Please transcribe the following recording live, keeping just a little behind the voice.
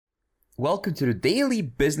Welcome to the Daily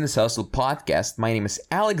Business Hustle podcast. My name is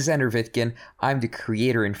Alexander Vitkin. I'm the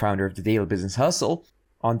creator and founder of the Daily Business Hustle.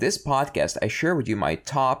 On this podcast, I share with you my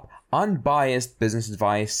top unbiased business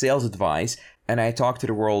advice, sales advice, and I talk to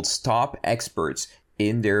the world's top experts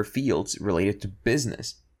in their fields related to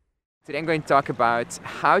business. Today I'm going to talk about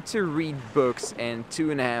how to read books in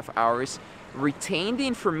 2.5 hours, retain the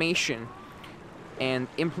information, and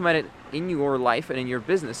implement it in your life and in your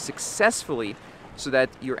business successfully, so that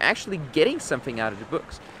you're actually getting something out of the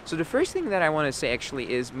books. So the first thing that I want to say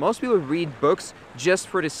actually is most people read books just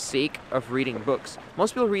for the sake of reading books.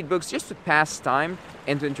 Most people read books just to pass time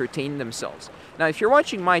and to entertain themselves. Now, if you're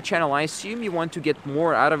watching my channel, I assume you want to get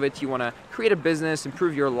more out of it. You want to create a business,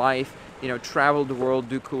 improve your life, travel the world,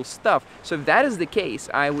 do cool stuff. So if that is the case,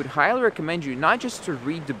 I would highly recommend you not just to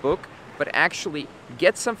read the book, but actually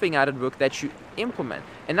get something out of the book that you implement.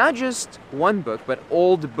 And not just one book, but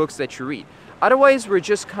all the books that you read. Otherwise, we're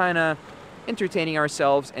just kind of entertaining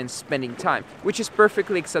ourselves and spending time, which is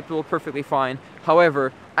perfectly acceptable, perfectly fine.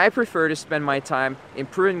 However, I prefer to spend my time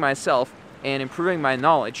improving myself and improving my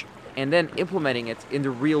knowledge and then implementing it in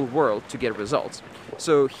the real world to get results.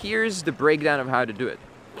 So here's the breakdown of how to do it.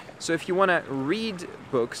 So if you want to read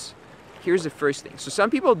books, here's the first thing. So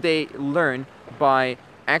some people, they learn by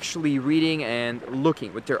actually reading and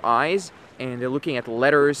looking with their eyes, and they're looking at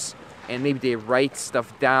letters, and maybe they write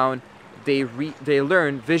stuff down. They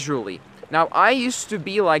learn visually. Now, I used to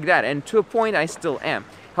be like that, and to a point I still am.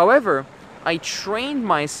 However, I trained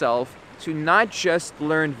myself to not just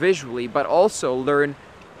learn visually, but also learn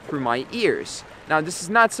through my ears. Now, this is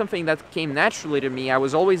not something that came naturally to me. I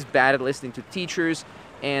was always bad at listening to teachers,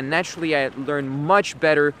 and naturally I learned much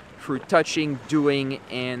better through touching, doing,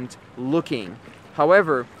 and looking.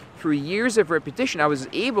 However, through years of repetition, I was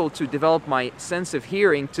able to develop my sense of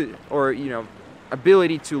hearing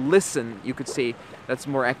ability to listen, you could say, that's a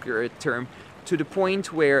more accurate term, to the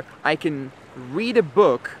point where I can read a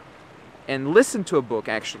book and listen to a book,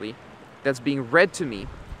 actually, that's being read to me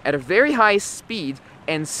at a very high speed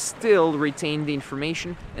and still retain the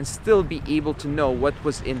information and still be able to know what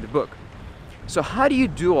was in the book. So how do you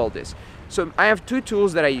do all this? So I have two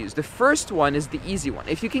tools that I use. The first one is the easy one.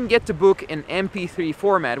 If you can get the book in MP3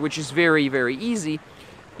 format, which is very, very easy,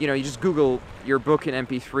 you just Google your book in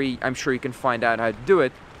MP3, I'm sure you can find out how to do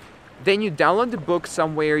it. Then you download the book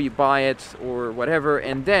somewhere, you buy it or whatever,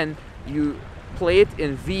 and then you play it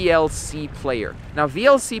in VLC Player. Now,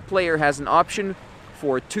 VLC Player has an option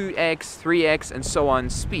for 2x, 3x, and so on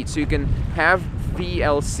speed. So you can have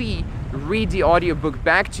VLC read the audiobook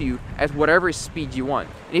back to you at whatever speed you want.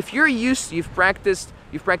 And if you've practiced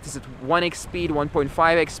at 1x speed,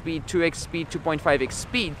 1.5x speed, 2x speed, 2.5x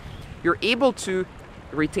speed, you're able to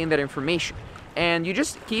retain that information. And you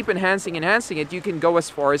just keep enhancing it. You can go as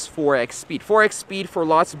far as 4x speed. 4x speed for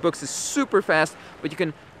lots of books is super fast, but you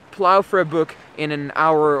can plow through a book in an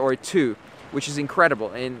hour or two, which is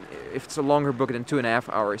incredible, and if it's a longer book than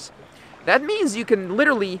 2.5 hours. That means you can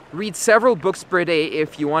literally read several books per day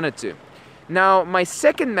if you wanted to. Now, my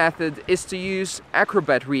second method is to use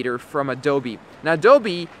Acrobat Reader from Adobe. Now,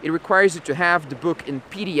 Adobe, it requires you to have the book in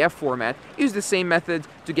PDF format. Use the same method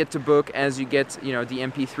to get the book as you get, the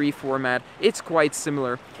MP3 format. It's quite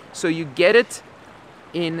similar. So you get it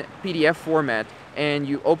in PDF format and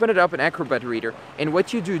you open it up in Acrobat Reader. And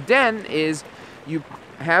what you do then is you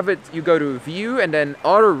go to View and then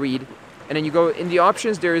Auto Read. And then you go in the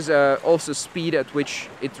options, there's also speed at which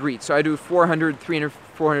it reads. So I do 400, 300,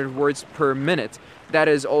 400 words per minute. That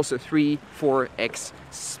is also 3-4x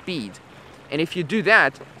speed. And if you do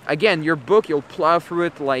that, again, your book, you'll plow through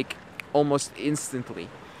it like almost instantly.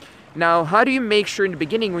 Now, how do you make sure in the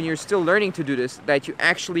beginning, when you're still learning to do this, that you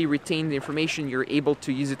actually retain the information, you're able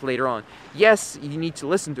to use it later on? Yes, you need to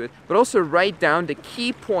listen to it, but also write down the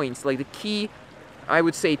key points, like the key, I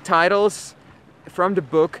would say, titles from the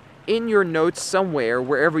book in your notes somewhere,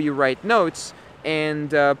 wherever you write notes,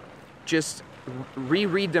 and just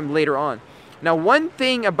reread them later on. Now, one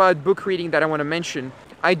thing about book reading that I want to mention,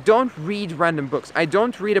 I don't read random books. I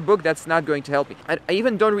don't read a book that's not going to help me. I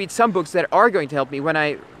even don't read some books that are going to help me. When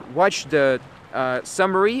I watch the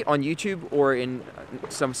summary on YouTube or in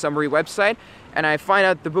some summary website, and I find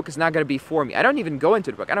out the book is not going to be for me, I don't even go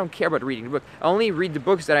into the book. I don't care about reading the book. I only read the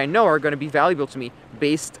books that I know are going to be valuable to me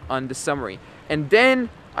based on the summary. And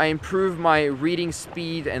then I improve my reading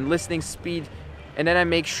speed and listening speed, and then I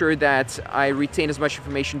make sure that I retain as much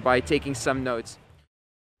information by taking some notes.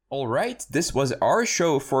 All right, this was our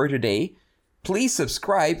show for today. Please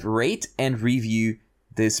subscribe, rate, and review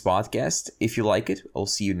this podcast if you like it. I'll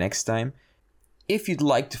see you next time. If you'd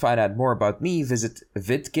like to find out more about me, visit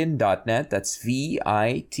vitkin.net. That's VITKIN.net.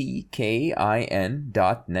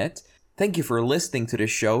 Thank you for listening to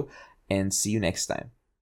this show, and see you next time.